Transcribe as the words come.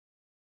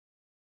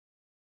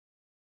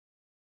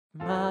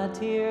My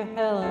dear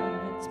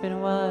Helen, it's been a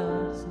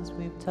while since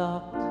we've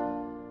talked.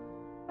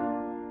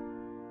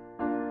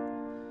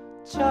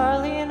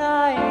 Charlie and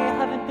I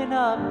haven't been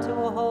up to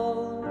a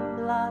whole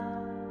lot.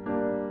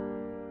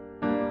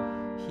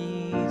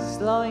 He's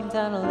slowing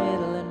down a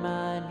little and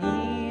my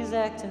knees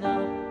acting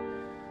up.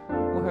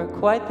 We're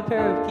quite the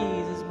pair of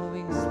geezers,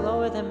 moving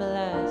slower than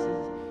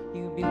molasses.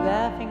 You'd be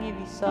laughing if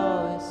you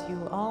saw us,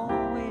 you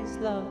always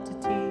love to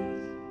tease.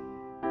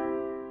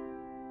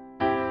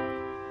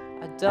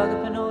 I dug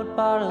up an old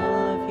bottle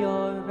of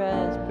your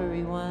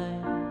raspberry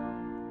wine,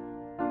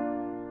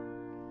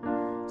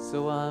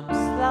 so I'm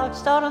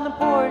slouched out on the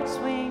porch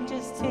swing,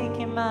 just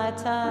taking my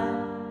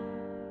time.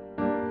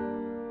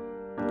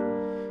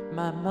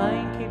 My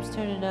mind keeps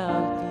turning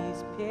out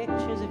these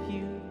pictures of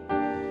you.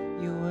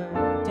 You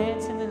were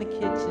dancing in the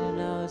kitchen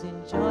and I was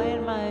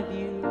enjoying my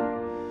view,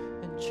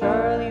 and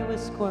Charlie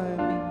was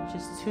squirming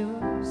just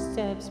 2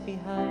 steps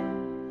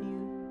behind.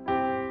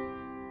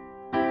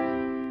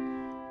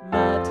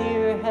 My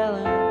dear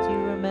Helen, do you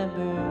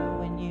remember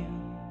when you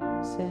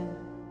said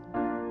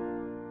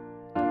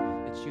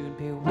that you'd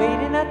be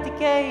waiting at the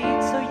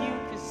gate so you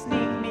could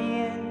sneak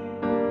me in?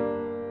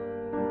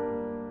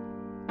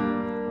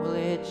 Well,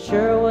 it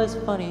sure was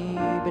funny,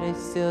 but it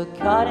still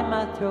caught in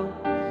my throat.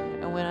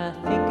 And when I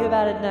think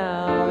about it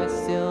now, it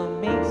still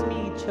makes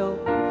me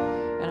choke.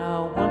 And I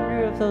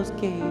wonder if those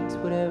gates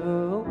would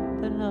ever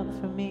open up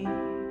for me.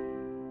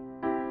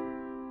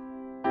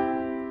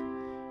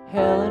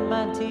 Helen,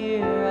 my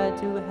dear, I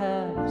do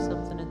have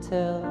something to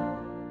tell.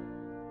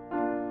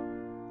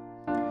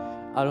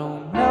 I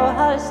don't know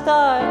how to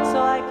start, so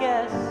I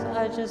guess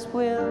I just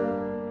will.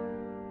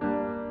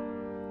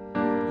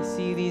 You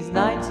see, these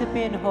nights have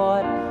been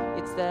hot.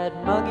 It's that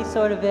muggy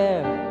sort of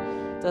air,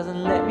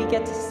 doesn't let me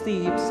get to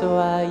sleep, so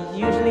I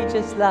usually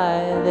just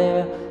lie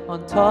there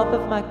on top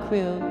of my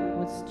quilt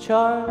with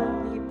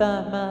Charlie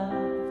by my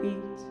feet.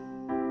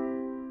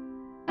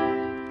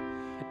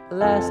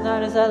 Last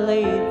night as I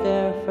laid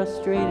there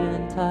frustrated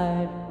and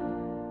tired,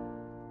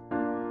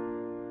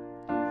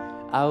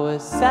 I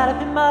was sat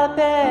up in my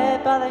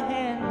bed by the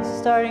hens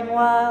starting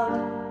wild.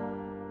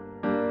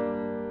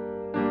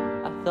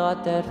 I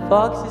thought that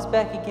fox is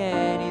back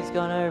again, he's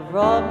gonna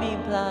rob me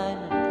blind.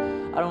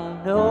 I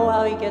don't know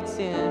how he gets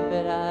in,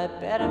 but I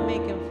better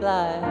make him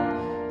fly.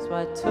 So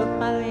I took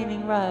my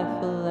leaning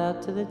rifle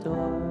out to the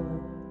door.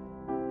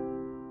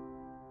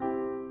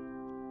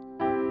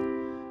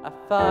 I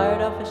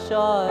fired off a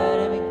shot,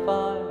 aiming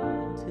far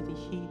into the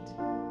heat.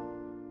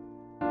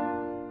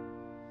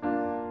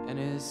 And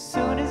as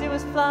soon as it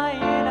was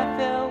flying, I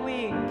fell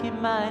weak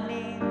in my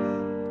knees.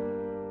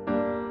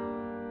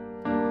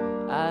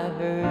 I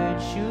heard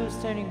shoes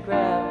turning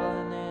gravel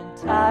and then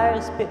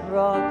tires spitting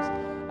rocks.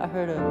 I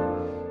heard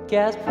a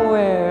gasp for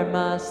air and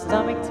my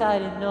stomach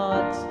tied in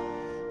knots.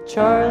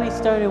 Charlie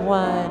started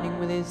whining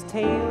with his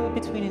tail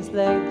between his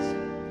legs.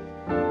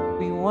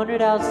 We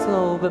wandered out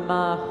slow, but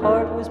my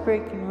heart was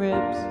breaking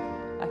ribs.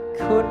 I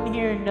couldn't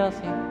hear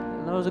nothing,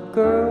 and there was a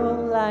girl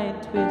lying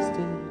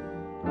twisted.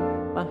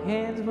 My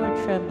hands were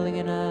trembling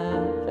and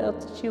I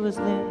felt that she was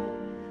limp.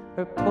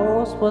 Her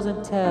pulse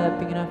wasn't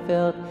tapping and I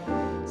felt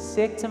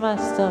sick to my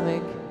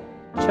stomach.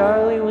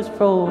 Charlie was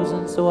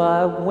frozen, so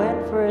I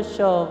went for a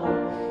shovel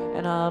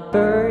and I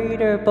buried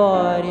her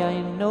body. I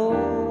didn't know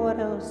what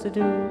else to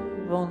do.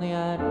 If only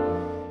I'd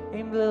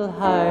aimed a little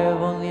higher,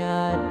 if only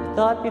I'd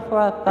thought before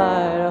I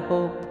fired. I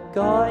hope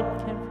God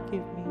can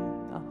forgive me,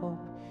 I hope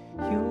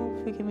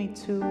you'll forgive me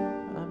too.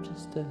 I'm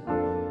just a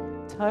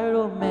tired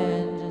old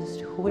man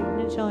just waiting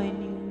to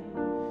join you.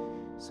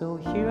 So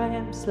here I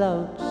am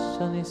slouched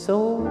on this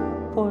old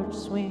porch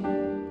swing,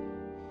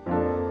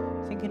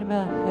 thinking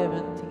about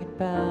heaven, thinking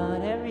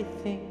about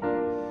everything.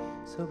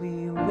 So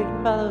be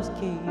waiting by those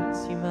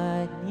gates, you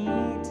might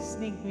need to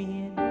sneak me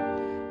in.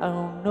 I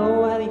don't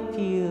know how they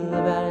feel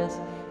about us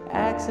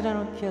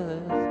accidental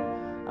killers.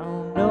 I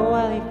don't know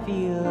how they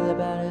feel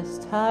about us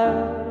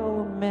tired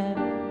old men.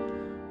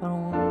 I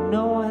don't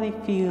know how they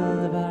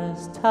feel about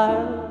us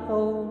tired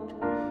old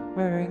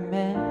murdering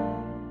men.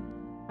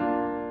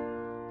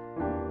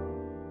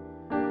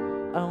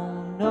 I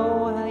don't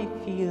know how they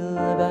feel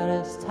about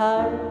us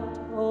tired